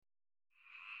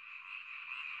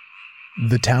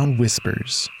The Town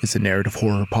Whispers is a narrative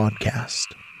horror podcast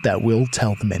that will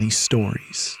tell the many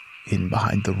stories hidden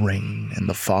behind the rain and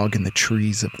the fog and the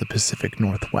trees of the Pacific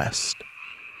Northwest.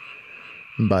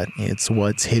 But it's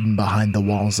what's hidden behind the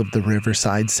walls of the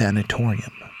Riverside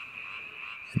Sanatorium,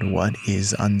 and what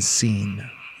is unseen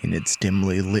in its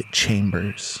dimly lit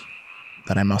chambers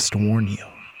that I must warn you.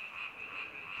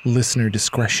 Listener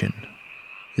discretion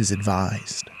is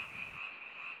advised.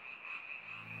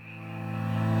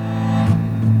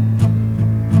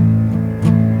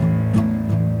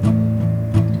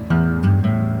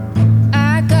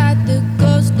 I got the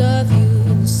ghost of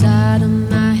you inside of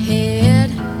my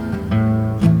head.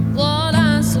 What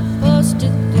I'm supposed to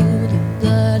do, the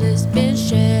blood has been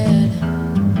shed.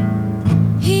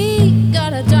 He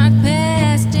got a dark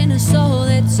past in a soul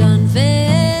that's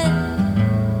unfed.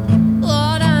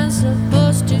 What I'm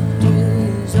supposed to do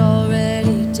is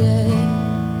already dead.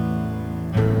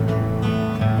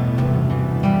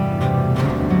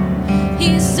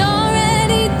 He's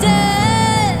already dead.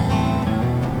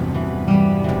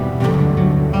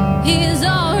 He's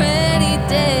already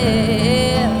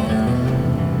dead.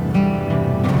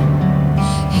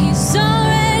 He's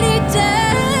already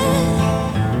dead.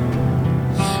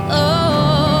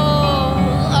 Oh,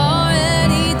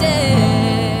 already dead.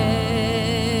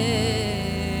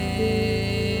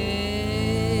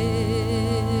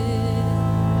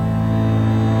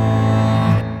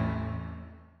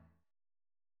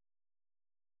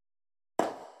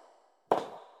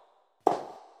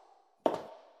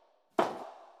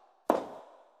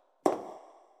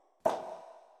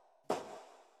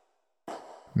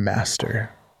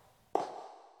 Master,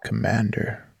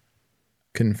 Commander,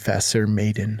 Confessor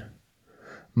Maiden,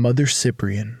 Mother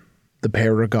Cyprian, the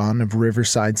paragon of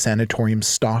Riverside Sanatorium,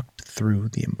 stalked through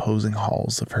the imposing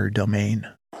halls of her domain.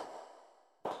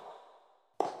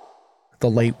 The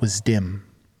light was dim,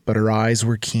 but her eyes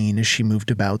were keen as she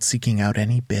moved about, seeking out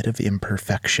any bit of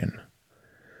imperfection.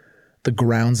 The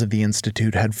grounds of the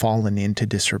Institute had fallen into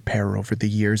disrepair over the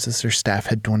years as their staff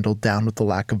had dwindled down with the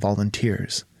lack of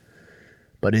volunteers.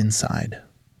 But inside,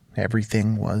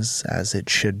 everything was as it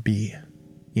should be,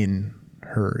 in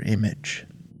her image.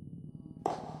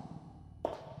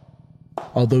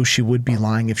 Although she would be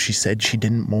lying if she said she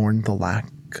didn't mourn the lack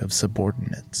of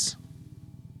subordinates.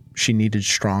 She needed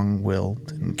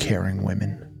strong-willed and caring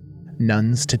women,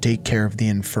 nuns to take care of the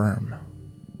infirm.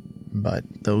 But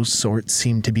those sorts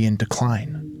seemed to be in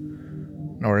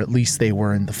decline, or at least they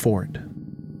were in the fort.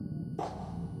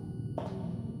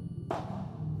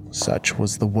 Such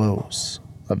was the woes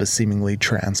of a seemingly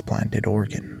transplanted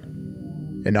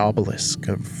organ, an obelisk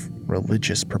of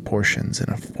religious proportions in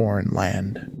a foreign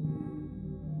land.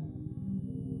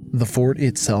 The fort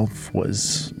itself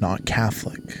was not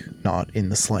Catholic, not in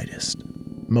the slightest.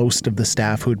 Most of the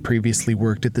staff who had previously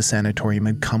worked at the sanatorium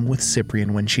had come with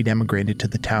Cyprian when she'd emigrated to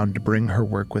the town to bring her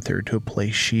work with her to a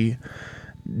place she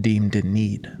deemed in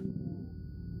need.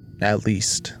 At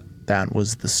least, that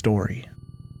was the story.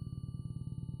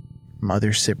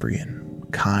 Mother Cyprian,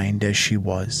 kind as she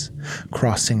was,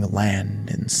 crossing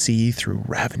land and sea through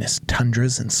ravenous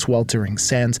tundras and sweltering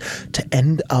sands to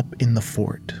end up in the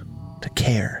fort, to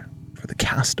care for the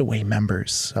castaway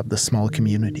members of the small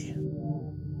community.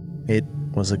 It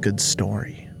was a good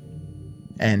story,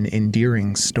 an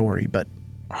endearing story, but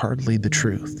hardly the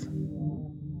truth.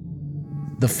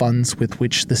 The funds with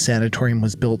which the sanatorium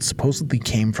was built supposedly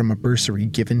came from a bursary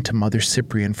given to Mother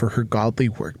Cyprian for her godly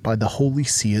work by the Holy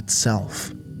See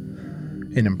itself.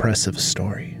 An impressive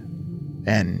story.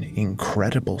 An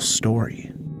incredible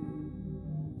story.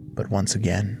 But once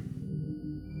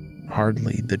again,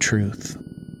 hardly the truth.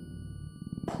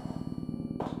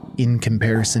 In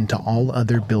comparison to all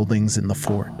other buildings in the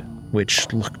fort,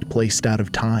 which looked placed out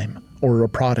of time or a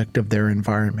product of their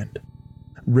environment,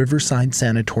 Riverside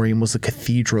Sanatorium was a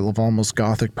cathedral of almost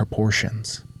Gothic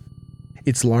proportions.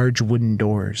 Its large wooden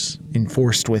doors,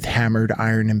 enforced with hammered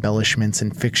iron embellishments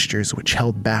and fixtures which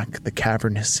held back the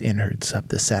cavernous innards of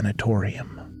the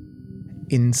sanatorium.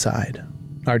 Inside,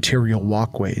 arterial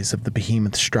walkways of the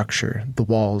behemoth structure, the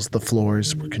walls, the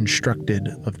floors were constructed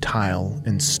of tile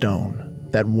and stone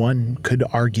that one could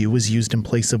argue was used in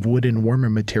place of wood and warmer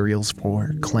materials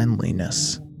for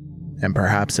cleanliness. And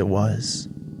perhaps it was.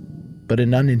 But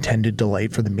an unintended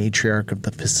delight for the matriarch of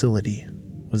the facility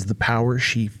was the power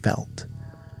she felt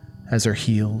as her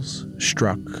heels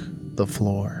struck the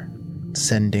floor,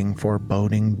 sending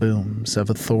foreboding booms of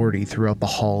authority throughout the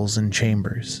halls and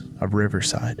chambers of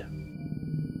Riverside.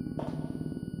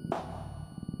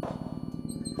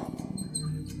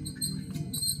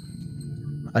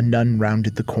 A nun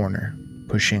rounded the corner,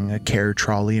 pushing a care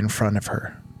trolley in front of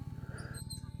her.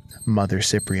 Mother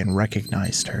Cyprian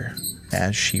recognized her,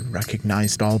 as she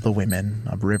recognized all the women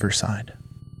of Riverside.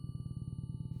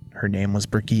 Her name was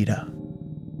Brigida.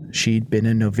 She'd been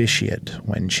a novitiate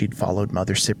when she'd followed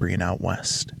Mother Cyprian out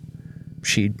west.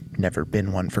 She'd never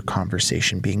been one for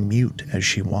conversation, being mute as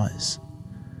she was.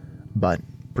 But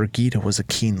Brigida was a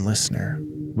keen listener,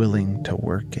 willing to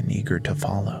work and eager to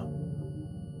follow.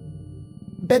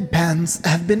 Bedpans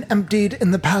have been emptied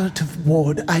in the palliative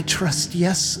ward, I trust,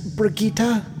 yes,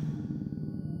 Brigida?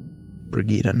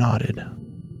 Brigida nodded.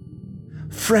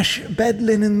 Fresh bed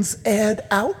linens aired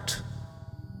out?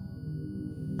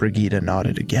 Brigida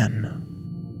nodded again.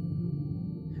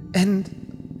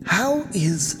 And how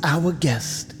is our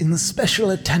guest in the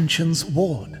special attentions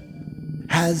ward?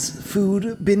 Has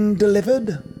food been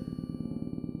delivered?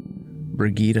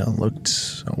 Brigida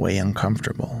looked away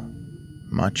uncomfortable,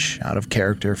 much out of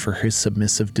character for her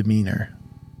submissive demeanor.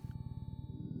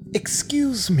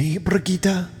 Excuse me,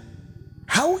 Brigida.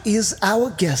 How is our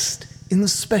guest in the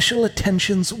special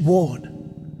attentions ward?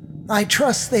 I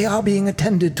trust they are being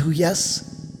attended to, yes?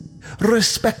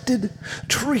 Respected,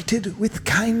 treated with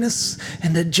kindness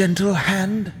and a gentle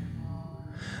hand?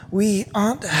 We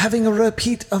aren't having a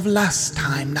repeat of last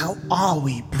time, now are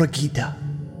we, Brigida?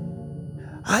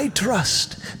 I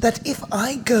trust that if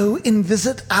I go and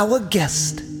visit our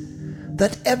guest,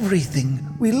 that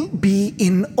everything will be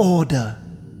in order.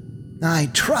 I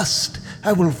trust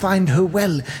I will find her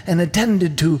well and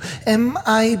attended to. Am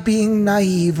I being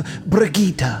naive,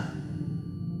 Brigida?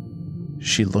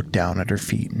 She looked down at her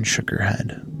feet and shook her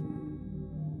head.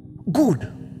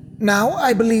 Good. Now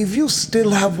I believe you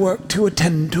still have work to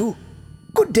attend to.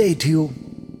 Good day to you.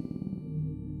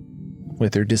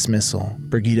 With her dismissal,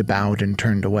 Brigida bowed and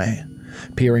turned away,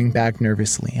 peering back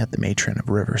nervously at the matron of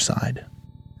Riverside.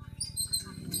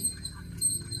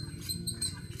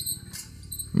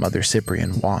 Mother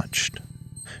Cyprian watched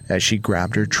as she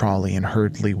grabbed her trolley and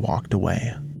hurriedly walked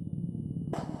away.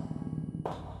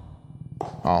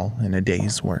 All in a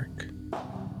day's work.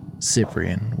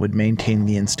 Cyprian would maintain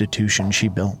the institution she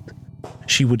built.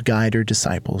 She would guide her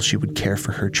disciples, she would care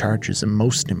for her charges, and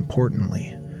most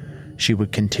importantly, she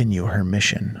would continue her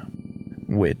mission,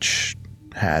 which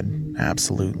had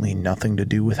absolutely nothing to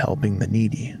do with helping the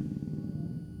needy,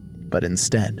 but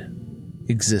instead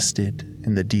existed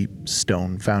in the deep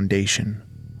stone foundation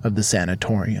of the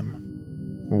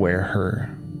sanatorium, where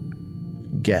her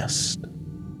guest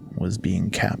was being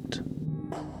kept.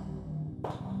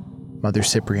 Mother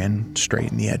Cyprian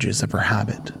straightened the edges of her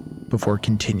habit before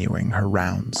continuing her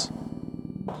rounds.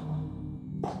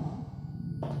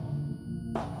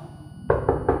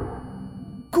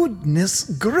 Goodness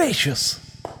gracious!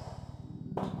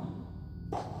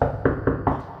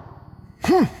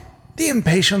 The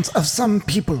impatience of some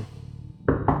people.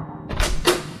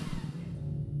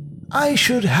 I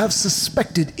should have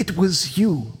suspected it was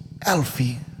you,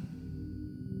 Alfie.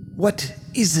 What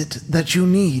is it that you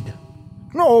need?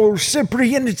 Oh,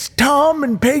 Cyprian, it's Tom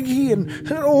and Peggy and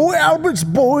Albert's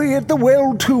boy at the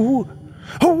well, too.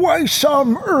 Oh, I saw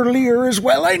him earlier as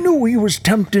well. I knew he was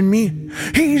tempting me.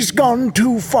 He's gone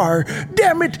too far.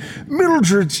 Damn it,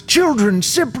 Mildred's children,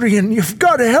 Cyprian, you've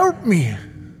got to help me.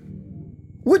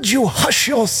 Would you hush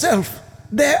yourself?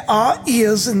 There are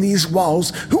ears in these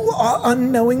walls who are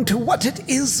unknowing to what it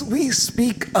is we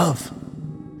speak of.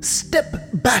 Step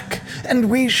back, and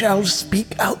we shall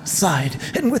speak outside,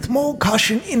 and with more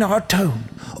caution in our tone.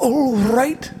 All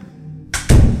right?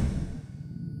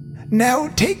 Now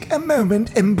take a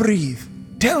moment and breathe.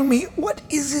 Tell me, what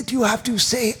is it you have to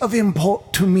say of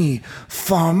import to me,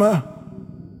 farmer?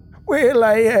 Well,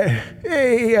 I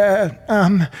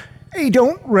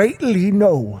don't rightly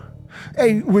know.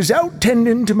 I was out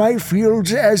tending to my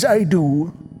fields as I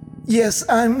do. Yes,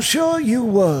 I'm sure you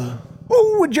were.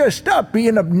 Oh, would you stop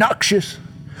being obnoxious?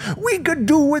 We could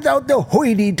do without the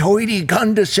hoity-toity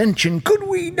condescension, could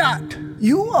we not?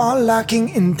 You are lacking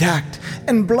in tact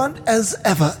and blunt as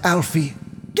ever, Alfie.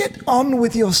 Get on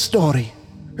with your story.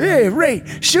 Hey, right.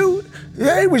 So,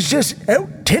 I was just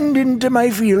out tending to my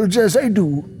fields as I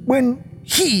do, when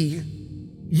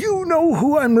you know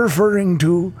who I'm referring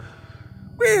to,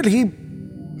 well,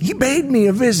 he paid me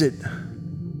a visit.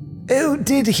 Oh,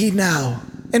 did he now?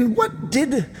 And what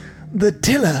did the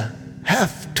tiller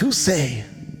have to say?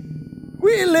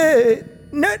 Well,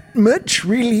 not much,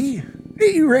 really.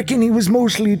 I reckon he was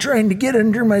mostly trying to get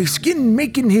under my skin,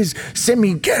 making his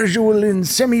semi-casual and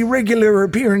semi-regular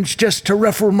appearance just to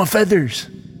ruffle my feathers.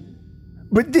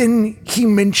 But then he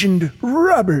mentioned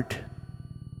Robert.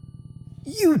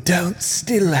 You don't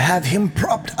still have him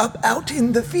propped up out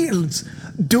in the fields,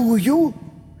 do you?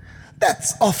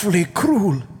 That's awfully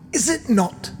cruel, is it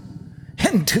not?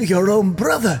 And to your own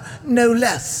brother, no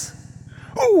less.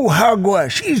 Oh,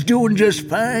 hogwash, he's doing just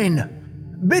fine.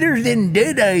 Better than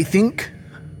dead, I think.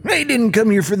 I didn't come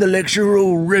here for the lecture,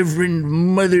 oh Reverend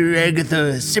Mother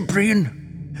Agatha Cyprian.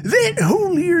 That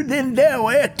holier-than-thou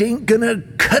act ain't gonna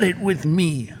cut it with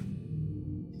me.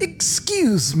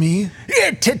 Excuse me?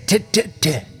 Yeah,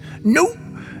 Nope,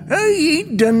 I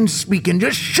ain't done speaking.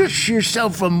 Just shush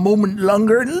yourself a moment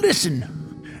longer and listen.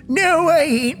 Now, I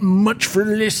ain't much for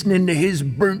listening to his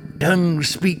burnt tongue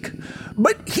speak,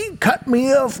 but he caught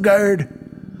me off guard.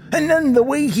 And then the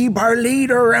way he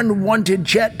parlayed our unwanted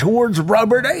chat towards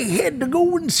Robert, I had to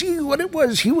go and see what it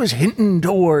was he was hinting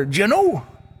towards, you know?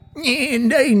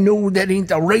 And I know that ain't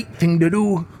the right thing to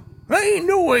do. I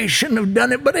know I shouldn't have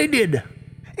done it, but I did.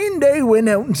 And I went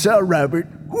out and saw Robert,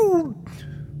 who,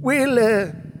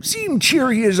 well, seemed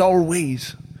cheery as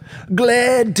always.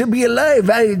 Glad to be alive,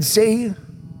 I'd say.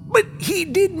 But he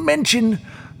did mention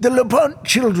the LaPont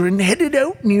children headed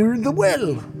out near the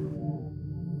well.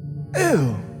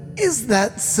 Oh, is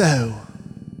that so?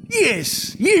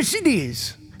 Yes, it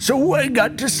is. So I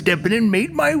got to stepping and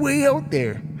made my way out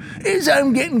there. As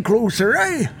I'm getting closer,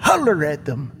 I holler at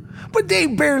them, but they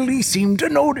barely seem to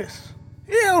notice.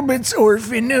 Albert's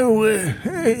orphan,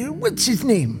 what's his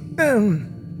name?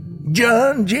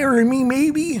 John, Jeremy,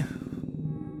 maybe?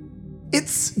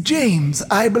 It's James,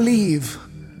 I believe.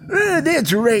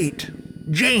 That's right,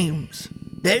 James,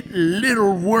 that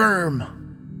little worm.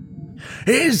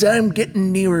 As I'm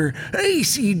getting nearer, I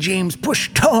see James push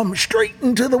Tom straight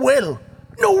into the well.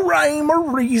 No rhyme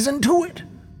or reason to it.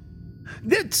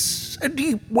 That's a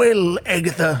deep well,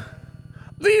 Agatha.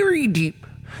 Very deep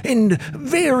and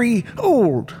very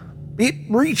old. It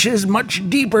reaches much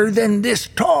deeper than this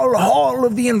tall hall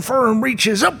of the infirm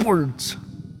reaches upwards.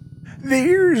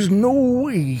 There's no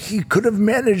way he could have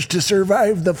managed to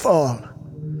survive the fall.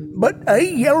 But I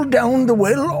yelled down the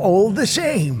well all the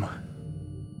same.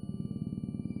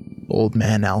 Old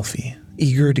man Alfie,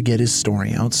 eager to get his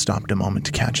story out, stopped a moment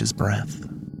to catch his breath.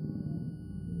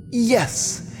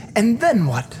 Yes, and then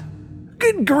what?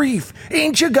 Good grief,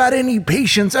 ain't you got any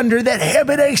patience under that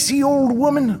habit I see, old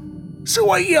woman? So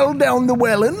I yelled down the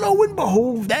well, and lo and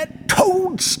behold, that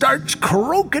toad starts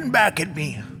croaking back at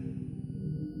me.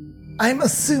 I'm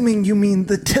assuming you mean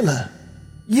the tiller.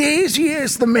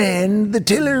 Yes, the man, the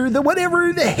tiller, the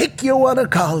whatever the heck you want to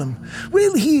call him.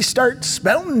 Well, he starts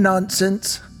spouting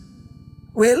nonsense.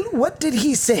 Well, what did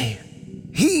he say?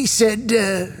 He said,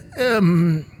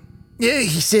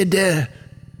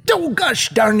 oh gosh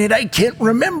darn it, I can't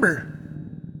remember.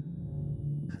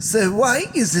 So why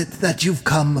is it that you've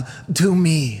come to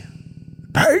me?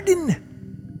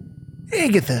 Pardon?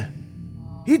 Agatha,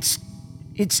 it's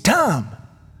Tom,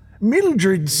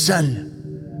 Mildred's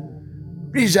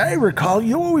son. As I recall,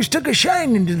 you always took a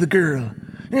shine to the girl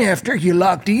after you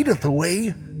locked Edith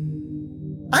away.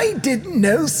 I did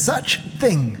no such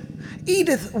thing.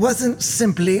 Edith wasn't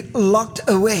simply locked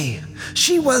away.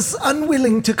 She was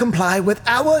unwilling to comply with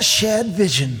our shared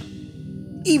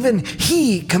vision. Even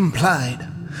he complied,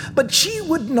 but she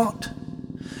would not.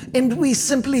 And we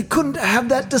simply couldn't have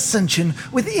that dissension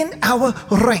within our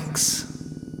ranks.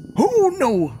 Oh,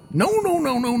 no,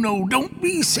 don't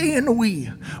be saying we.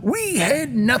 We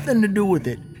had nothing to do with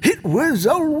it. It was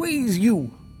always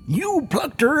you. You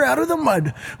plucked her out of the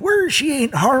mud, where she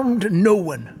ain't harmed no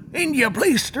one, and you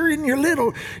placed her in your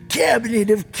little cabinet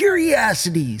of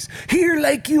curiosities, here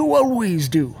like you always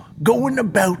do, going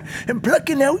about and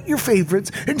plucking out your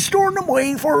favorites and storing them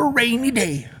away for a rainy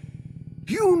day.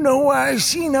 You know, I've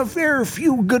seen a fair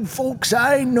few good folks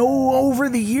I know over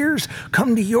the years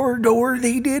come to your door,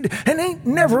 they did, and ain't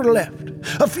never left.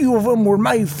 A few of 'em were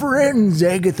my friends,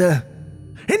 Agatha,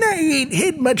 and I ain't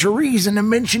had much reason to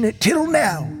mention it till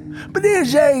now. But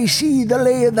as I see the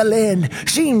lay of the land,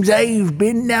 seems I've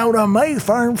been out on my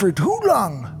farm for too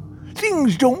long.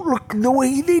 Things don't look the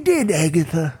way they did,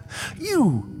 Agatha.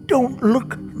 You don't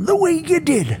look the way you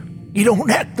did. You don't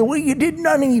act the way you did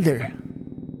none either.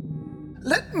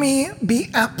 Let me be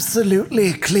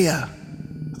absolutely clear.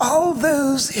 All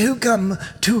those who come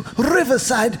to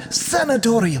Riverside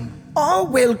Sanatorium are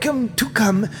welcome to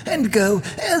come and go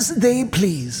as they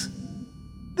please.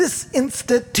 This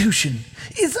institution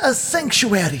is a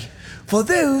sanctuary for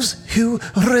those who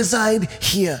reside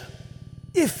here.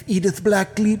 If Edith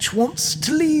Blackleach wants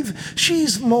to leave,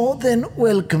 she's more than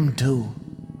welcome to.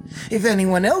 If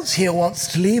anyone else here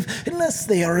wants to leave, unless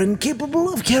they are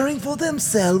incapable of caring for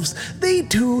themselves, they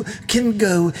too can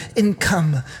go and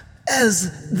come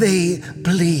as they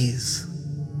please.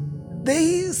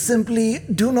 They simply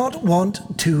do not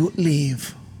want to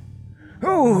leave.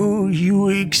 Oh, you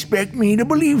expect me to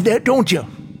believe that, don't you?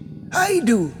 I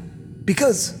do,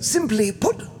 because, simply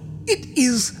put, it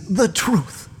is the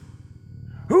truth.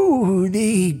 Oh,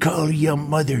 they call you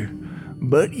mother,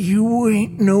 but you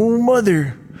ain't no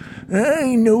mother.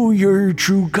 I know your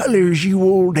true colors, you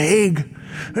old hag.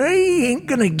 I ain't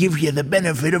gonna give you the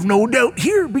benefit of no doubt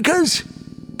here because,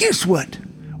 guess what?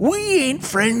 We ain't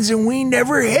friends and we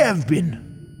never have been.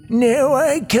 Now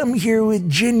I come here with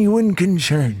genuine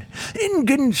concern. In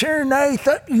concern I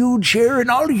thought you'd share,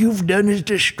 and all you've done is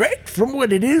distract from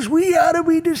what it is we ought to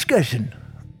be discussing.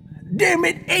 Damn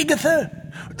it,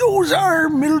 Agatha! Those are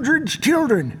Mildred's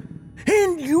children,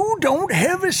 and you don't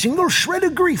have a single shred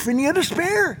of grief in you to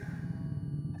spare.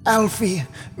 Alfie,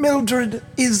 Mildred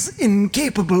is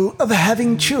incapable of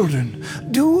having children.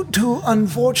 Due to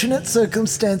unfortunate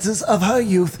circumstances of her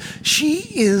youth, she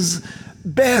is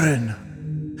barren.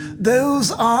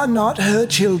 Those are not her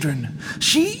children.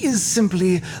 She is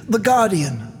simply the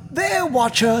guardian, their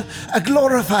watcher, a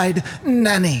glorified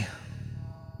nanny.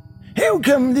 How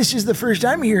come this is the first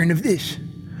I'm hearing of this?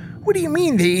 What do you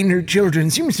mean they ain't her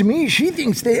children? Seems to me she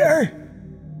thinks they are.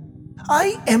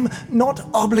 I am not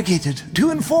obligated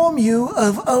to inform you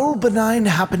of all benign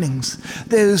happenings.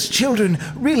 Those children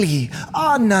really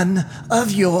are none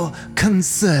of your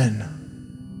concern.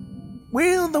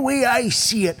 Well, the way I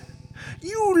see it,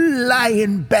 you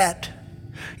lying bat.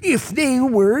 If they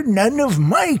were none of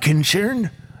my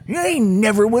concern, I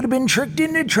never would have been tricked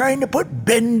into trying to put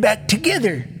Ben back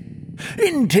together.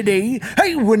 And today,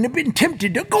 I wouldn't have been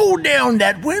tempted to go down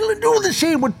that well and do the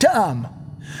same with Tom.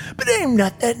 But I'm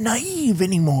not that naive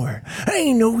anymore.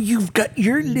 I know you've got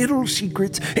your little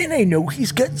secrets, and I know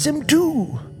he's got some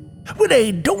too. What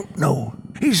I don't know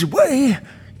is why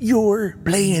you're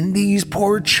playing these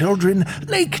poor children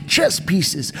like chess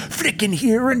pieces, flicking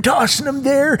here and tossing them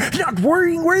there, not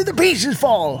worrying where the pieces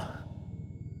fall.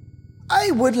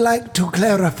 I would like to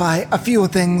clarify a few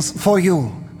things for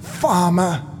you,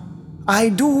 Farmer. I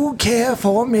do care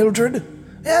for Mildred,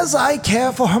 as I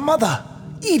care for her mother,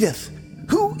 Edith,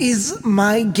 who is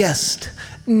my guest,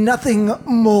 nothing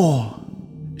more.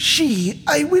 She,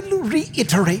 I will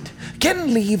reiterate,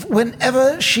 can leave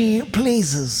whenever she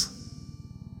pleases.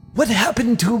 What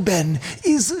happened to Ben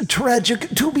is tragic,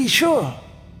 to be sure,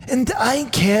 and I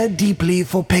care deeply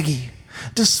for Peggy,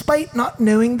 despite not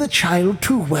knowing the child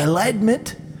too well, I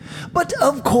admit. But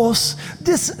of course,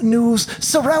 this news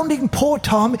surrounding poor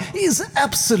Tom is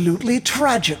absolutely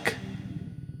tragic.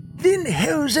 Then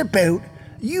how's about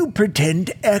you pretend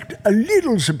to act a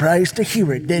little surprised to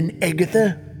hear it then,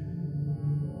 Agatha?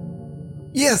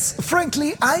 Yes,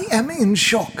 frankly, I am in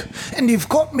shock, and you've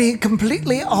caught me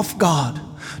completely off guard.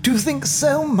 To think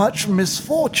so much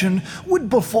misfortune would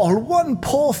befall one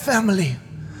poor family.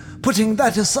 Putting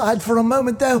that aside for a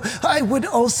moment, though, I would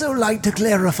also like to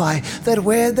clarify that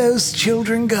where those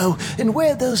children go and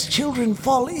where those children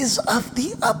fall is of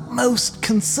the utmost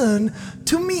concern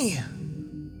to me.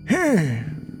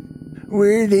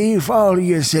 Where they fall,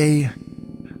 you say?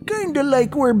 Kinda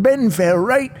like where Ben fell,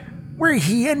 right? Where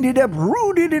he ended up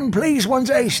rooted in place once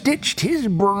I stitched his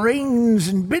brains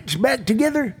and bits back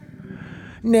together.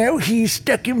 Now he's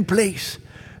stuck in place.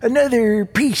 Another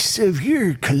piece of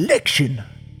your collection.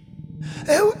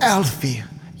 Oh, Alfie,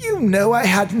 you know I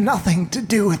had nothing to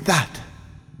do with that.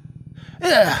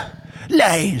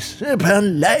 Lies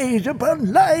upon lies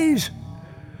upon lies.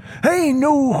 I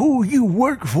know who you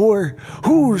work for,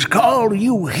 whose call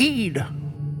you heed.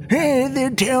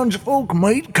 The townsfolk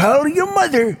might call you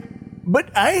mother, but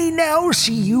I now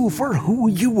see you for who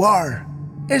you are,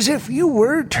 as if you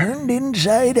were turned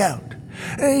inside out.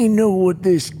 I know what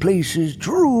this place's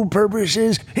true purpose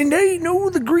is, and I know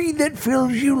the greed that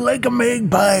fills you like a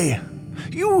magpie.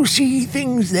 You see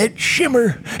things that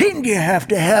shimmer, and you have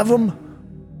to have them.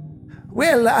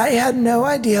 Well, I had no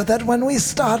idea that when we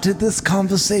started this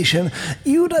conversation,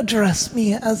 you'd address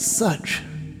me as such.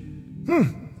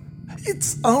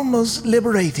 It's almost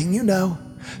liberating, you know,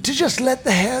 to just let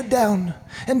the hair down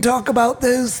and talk about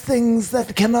those things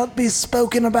that cannot be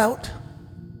spoken about.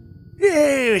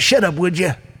 Shut up, would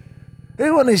you?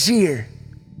 I want to see her.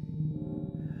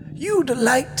 You'd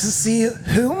like to see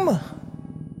whom?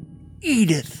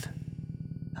 Edith.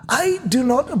 I do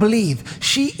not believe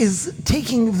she is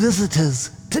taking visitors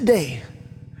today.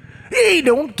 I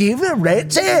don't give a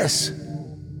rat's ass.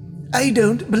 I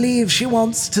don't believe she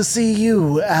wants to see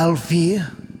you, Alfie.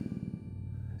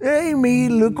 I may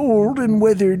look old and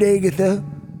weathered, Agatha,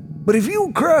 but if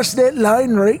you cross that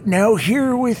line right now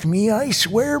here with me, I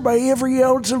swear by every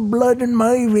ounce of blood in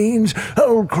my veins,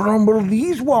 I'll crumble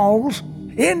these walls,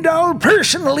 and I'll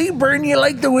personally burn you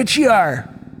like the witch you are.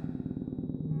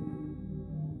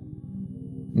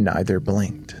 Neither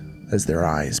blinked as their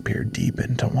eyes peered deep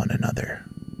into one another.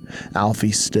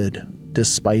 Alfie stood,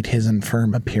 despite his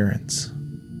infirm appearance,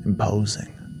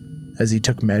 imposing, as he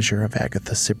took measure of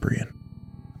Agatha Cyprian,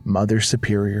 Mother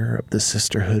Superior of the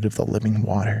Sisterhood of the Living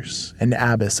Waters, and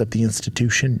abbess of the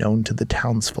institution known to the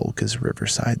townsfolk as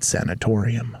Riverside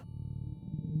Sanatorium.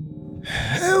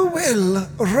 Well,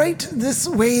 right this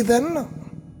way then.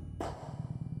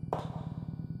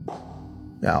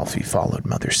 Alfie followed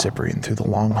Mother Cyprian through the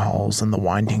long halls and the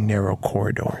winding narrow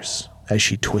corridors as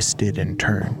she twisted and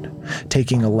turned,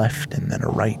 taking a left and then a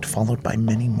right, followed by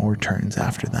many more turns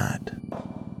after that.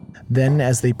 Then,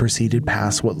 as they proceeded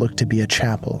past what looked to be a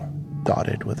chapel,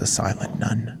 dotted with a silent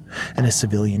nun and a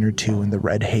civilian or two in the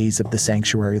red haze of the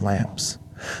sanctuary lamps,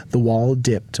 the wall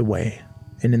dipped away,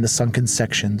 and in the sunken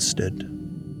section stood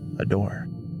a door,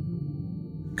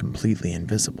 completely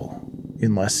invisible,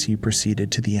 unless you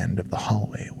proceeded to the end of the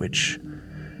hallway, which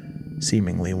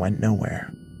seemingly went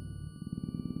nowhere.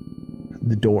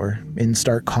 The door, in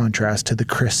stark contrast to the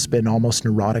crisp and almost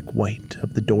neurotic white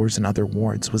of the doors in other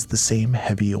wards, was the same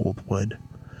heavy old wood,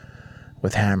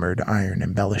 with hammered iron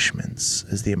embellishments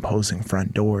as the imposing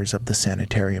front doors of the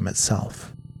sanitarium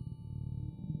itself.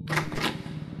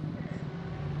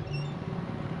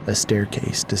 A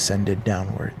staircase descended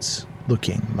downwards,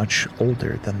 looking much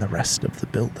older than the rest of the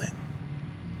building.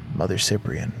 Mother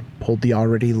Cyprian pulled the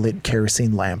already lit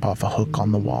kerosene lamp off a hook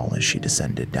on the wall as she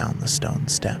descended down the stone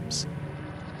steps.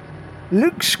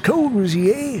 Looks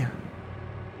cozy, eh?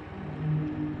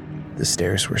 The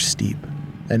stairs were steep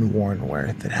and worn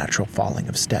where the natural falling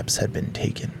of steps had been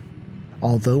taken,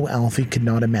 although Alfie could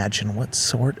not imagine what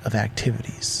sort of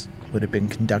activities would have been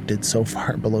conducted so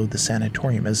far below the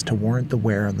sanatorium as to warrant the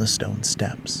wear on the stone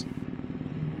steps.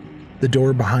 The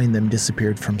door behind them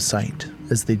disappeared from sight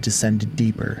as they descended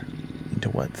deeper into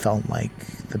what felt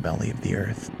like the belly of the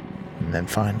earth, and then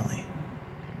finally,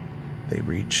 they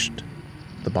reached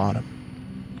the bottom.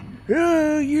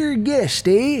 You're a guest,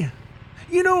 eh?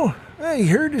 You know, I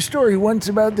heard a story once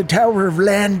about the Tower of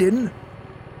London.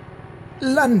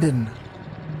 London.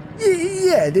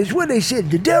 Yeah, that's what I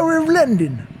said, the Tower of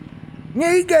London.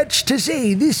 I got to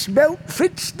say, this bout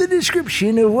fits the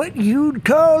description of what you'd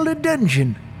call a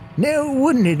dungeon. Now,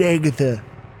 wouldn't it, Agatha?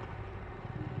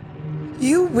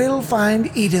 You will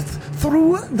find Edith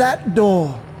through that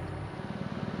door.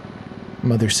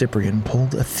 Mother Cyprian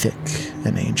pulled a thick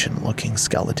and ancient-looking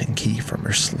skeleton key from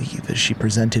her sleeve as she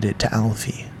presented it to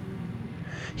Alfie.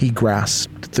 He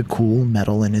grasped the cool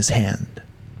metal in his hand.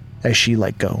 As she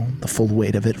let go, the full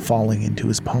weight of it falling into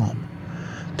his palm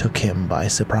took him by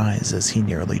surprise as he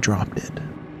nearly dropped it.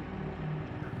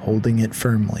 Holding it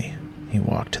firmly, he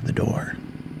walked to the door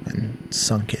and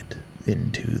sunk it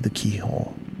into the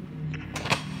keyhole.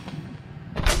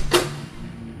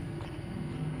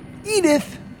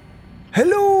 Edith!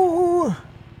 Hello?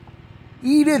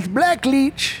 Edith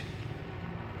Blackleach.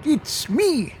 It's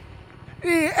me,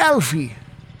 Alfie.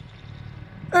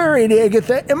 All right,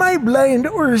 Agatha, am I blind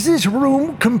or is this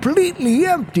room completely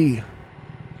empty?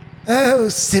 Oh,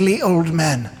 silly old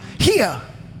man. Here!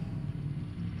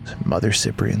 Mother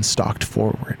Cyprian stalked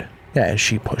forward as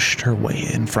she pushed her way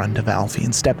in front of Alfie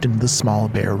and stepped into the small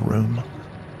bare room,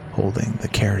 holding the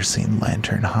kerosene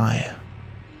lantern high.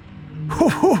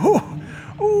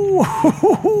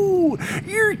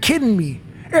 You're kidding me.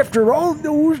 After all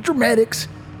those dramatics,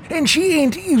 and she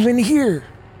ain't even here.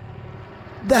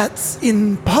 That's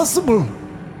impossible.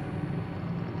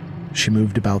 She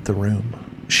moved about the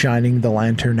room, shining the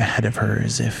lantern ahead of her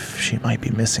as if she might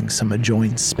be missing some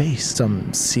adjoining space,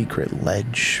 some secret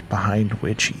ledge behind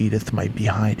which Edith might be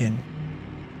hiding.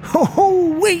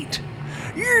 Oh, wait!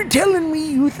 You're telling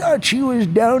me you thought she was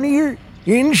down here,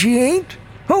 and she ain't?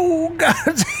 Oh,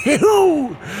 God's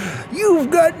hell! You've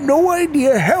got no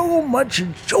idea how much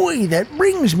joy that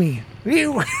brings me.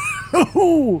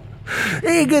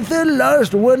 Agatha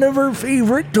lost one of her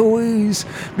favorite toys.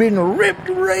 Been ripped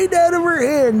right out of her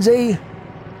hands, eh?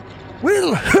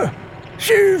 Well,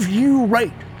 serve you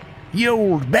right, you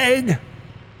old bag.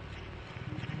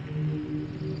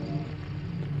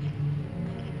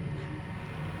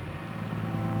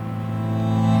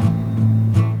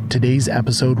 Today's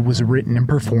episode was written and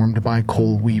performed by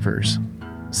Cole Weavers.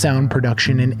 Sound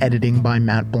production and editing by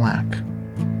Matt Black.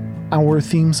 Our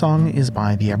theme song is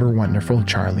by the ever-wonderful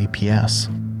Charlie P.S.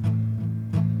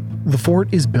 The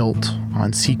fort is built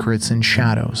on secrets and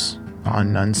shadows,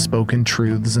 on unspoken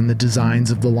truths and the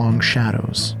designs of the long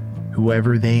shadows,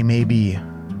 whoever they may be.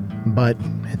 But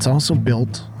it's also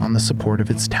built on the support of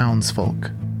its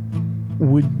townsfolk.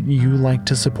 Would you like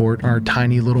to support our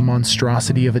tiny little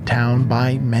monstrosity of a town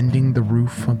by mending the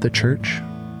roof of the church?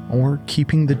 Or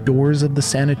keeping the doors of the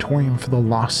sanatorium for the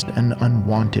lost and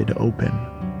unwanted open?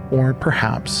 Or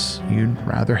perhaps you'd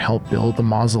rather help build a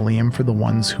mausoleum for the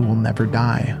ones who will never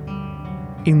die.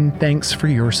 In thanks for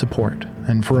your support,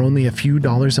 and for only a few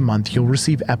dollars a month, you'll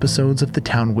receive episodes of The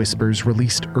Town Whispers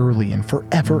released early and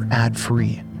forever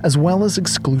ad-free, as well as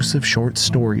exclusive short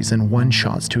stories and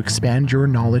one-shots to expand your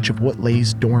knowledge of what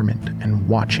lays dormant and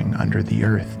watching under the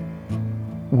earth.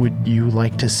 Would you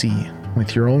like to see,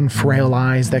 with your own frail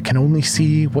eyes that can only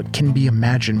see what can be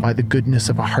imagined by the goodness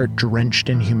of a heart drenched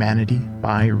in humanity,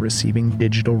 by receiving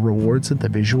digital rewards of the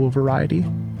visual variety?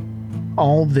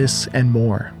 All this and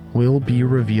more will be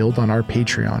revealed on our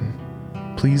Patreon.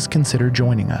 Please consider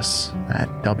joining us at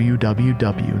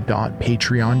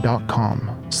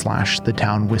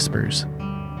www.patreon.com/thetownwhispers.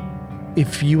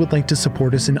 If you would like to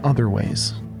support us in other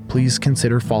ways, please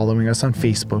consider following us on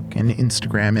Facebook and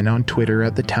Instagram and on Twitter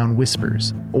at The Town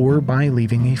Whispers, or by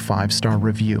leaving a 5-star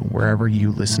review wherever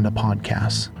you listen to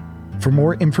podcasts. For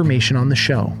more information on the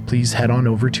show, please head on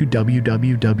over to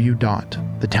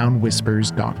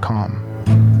www.thetownwhispers.com.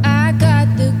 I got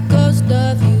the ghost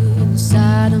of you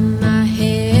inside of my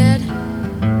head.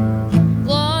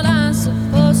 What I'm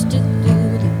supposed to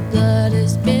do, the blood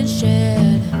has been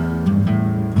shed.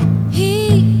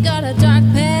 He got a dark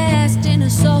past and a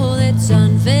soul that's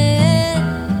unfed.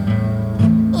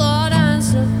 What I'm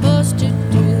supposed to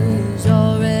do is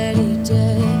already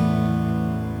dead.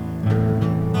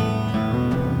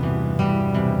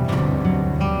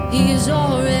 He is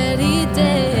already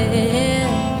dead.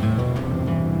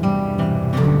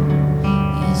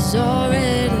 He's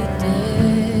already dead.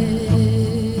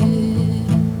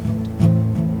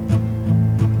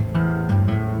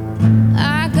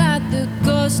 I got the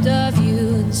ghost of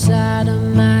you inside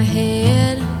of my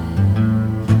head.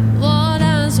 What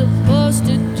I'm supposed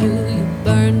to do, you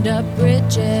burned up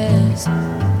bridges.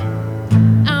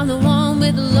 I'm the one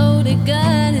with the loaded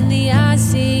gun and the eyes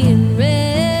seeing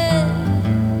red.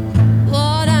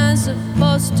 What I'm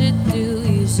supposed to do,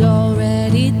 he's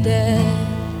already dead.